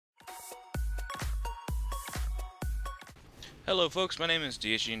Hello folks, my name is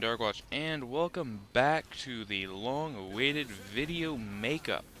DSG and Darkwatch, and welcome back to the long-awaited video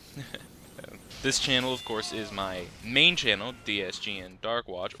makeup. This channel, of course, is my main channel, DSG and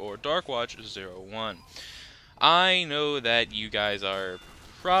Darkwatch, or Darkwatch01. I know that you guys are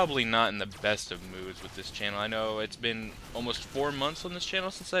probably not in the best of moods with this channel. I know it's been almost 4 months on this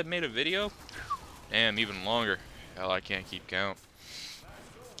channel since I've made a video. Damn, even longer. Hell, I can't keep count.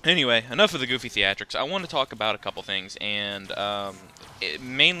 Anyway, enough of the goofy theatrics. I want to talk about a couple things, and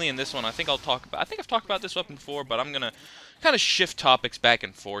mainly in this one, I think I've talked about this weapon before, but I'm gonna kind of shift topics back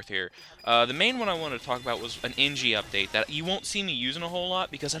and forth here. The main one I wanted to talk about was an NG update that you won't see me using a whole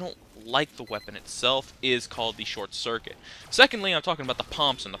lot because I don't like the weapon itself, is called the Short Circuit. Secondly, I'm talking about the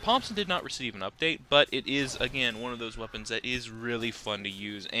Thompson. The Thompson did not receive an update, but it is, again, one of those weapons that is really fun to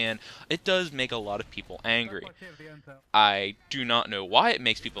use, and it does make a lot of people angry. I do not know why it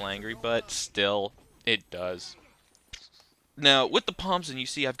makes people angry, but still, it does. Now, with the Thompson, you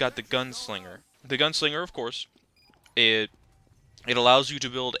see I've got the Gunslinger. The Gunslinger, of course, it allows you to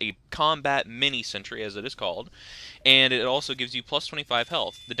build a combat mini-sentry, as it is called, and it also gives you plus 25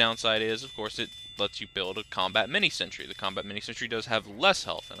 health. The downside is, of course, it lets you build a combat mini-sentry. The combat mini-sentry does have less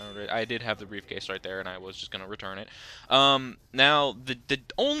health, and I did have the briefcase right there, and I was just going to return it. Now, the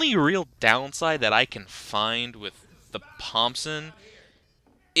only real downside that I can find with the Thompson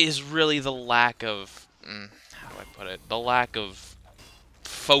is really the lack of, how do I put it, the lack of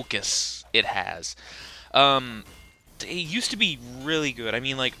focus it has. It used to be really good. I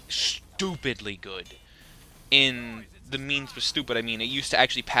mean, like, stupidly good. In the means for stupid, I mean, it used to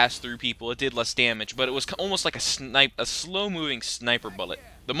actually pass through people. It did less damage, but it was almost like a slow-moving sniper bullet.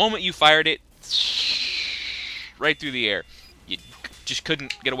 The moment you fired it, right through the air. You just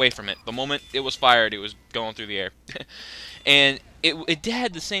couldn't get away from it. The moment it was fired, it was going through the air. And it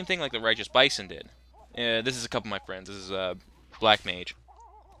had the same thing like the Righteous Bison did. This is a couple of my friends. This is Black Mage.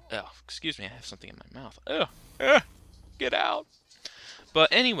 Oh, excuse me, I have something in my mouth. Ugh. Get out. But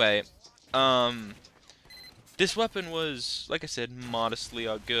anyway, this weapon was, like I said, modestly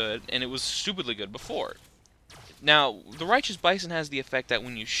good, and it was stupidly good before. Now, the Righteous Bison has the effect that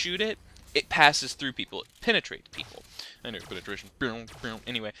when you shoot it, it passes through people. It penetrates people. I know, penetration.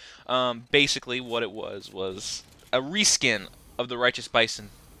 Anyway, basically what it was a reskin of the Righteous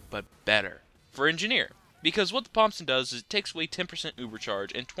Bison, but better, for Engineer. Because what the Thompson does is it takes away 10%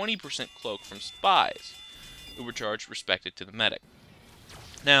 Ubercharge and 20% Cloak from Spies. Ubercharge respected to the medic.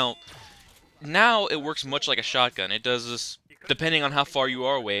 Now it works much like a shotgun. It does this, depending on how far you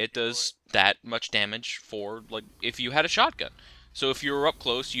are away, it does that much damage for, like, if you had a shotgun. So if you were up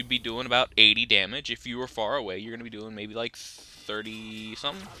close, you'd be doing about 80 damage. If you were far away, you're going to be doing maybe like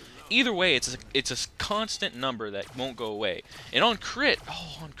 30-something. Either way, it's a constant number that won't go away. And on crit,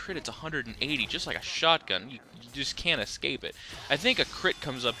 it's 180, just like a shotgun. You just can't escape it. I think a crit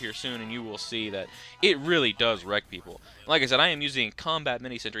comes up here soon, and you will see that it really does wreck people. Like I said, I am using combat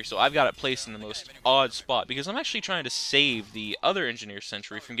mini sentry, so I've got it placed in the most odd spot because I'm actually trying to save the other engineer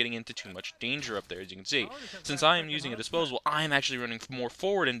sentry from getting into too much danger up there, as you can see. Since I am using a disposable, I'm actually running more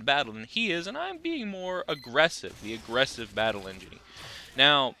forward into battle than he is, and I'm being more aggressive, the aggressive battle engineer.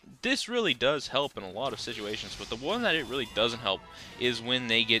 Now, this really does help in a lot of situations, but the one that it really doesn't help is when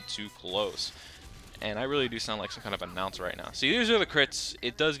they get too close. And I really do sound like some kind of announcer right now. See, these are the crits.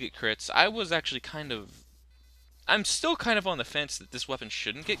 It does get crits. I'm still kind of on the fence that this weapon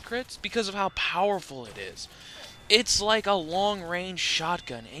shouldn't get crits because of how powerful it is. It's like a long-range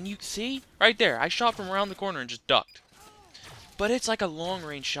shotgun, and you see? Right there, I shot from around the corner and just ducked. But it's like a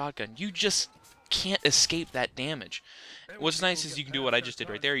long-range shotgun. You just can't escape that damage. What's nice is you can do what I just did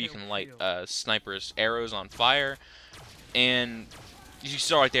right there. You can light snipers' arrows on fire, and you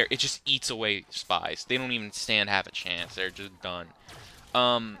saw right there, it just eats away spies. They don't even stand half a chance. They're just done.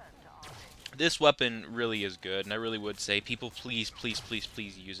 This weapon really is good, and I really would say, people, please, please, please,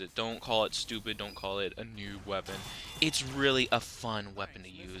 please use it. Don't call it stupid. Don't call it a noob weapon. It's really a fun weapon to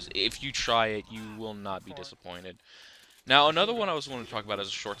use. If you try it, you will not be disappointed. Now, another one I was wanting to talk about is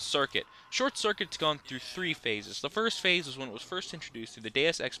a Short Circuit. Short Circuit's gone through 3 phases. The first phase was when it was first introduced through the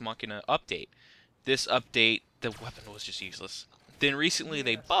Deus Ex Machina update. This update, the weapon was just useless. Then recently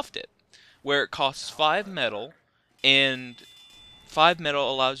they buffed it, where it costs 5 metal, and 5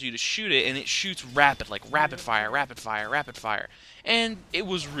 metal allows you to shoot it, and it shoots rapid, like rapid fire, rapid fire, rapid fire. And it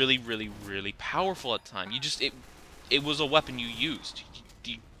was really, really, really powerful at the time. It was a weapon you used.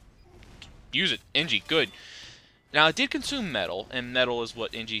 You use it. NG, good. Now, it did consume metal, and metal is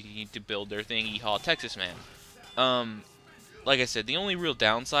what NG need to build their thing, Yeehaw Texas Man. Like I said, the only real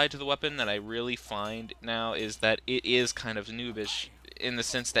downside to the weapon that I really find now is that it is kind of noobish in the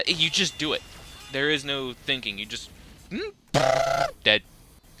sense that you just do it. There is no thinking. You just dead.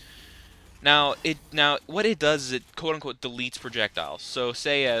 Now what it does is it quote unquote deletes projectiles. So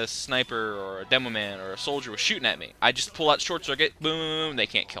say a sniper or a demo man or a soldier was shooting at me, I just pull out short circuit, boom, they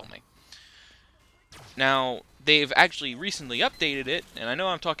can't kill me. Now they've actually recently updated it, and I know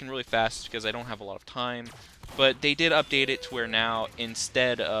I'm talking really fast because I don't have a lot of time, but they did update it to where now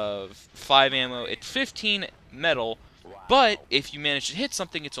instead of 5 ammo, it's 15 metal, but if you manage to hit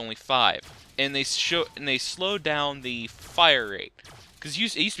something, it's only 5. And they slowed down the fire rate, because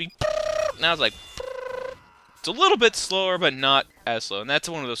it used to be. Now it's like, it's a little bit slower, but not as slow. And that's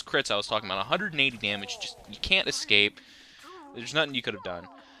one of those crits I was talking about. 180 damage, just you can't escape. There's nothing you could have done.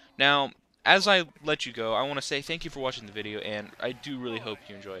 Now, as I let you go, I want to say thank you for watching the video, and I do really hope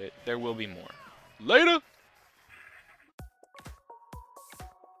you enjoy it. There will be more. Later!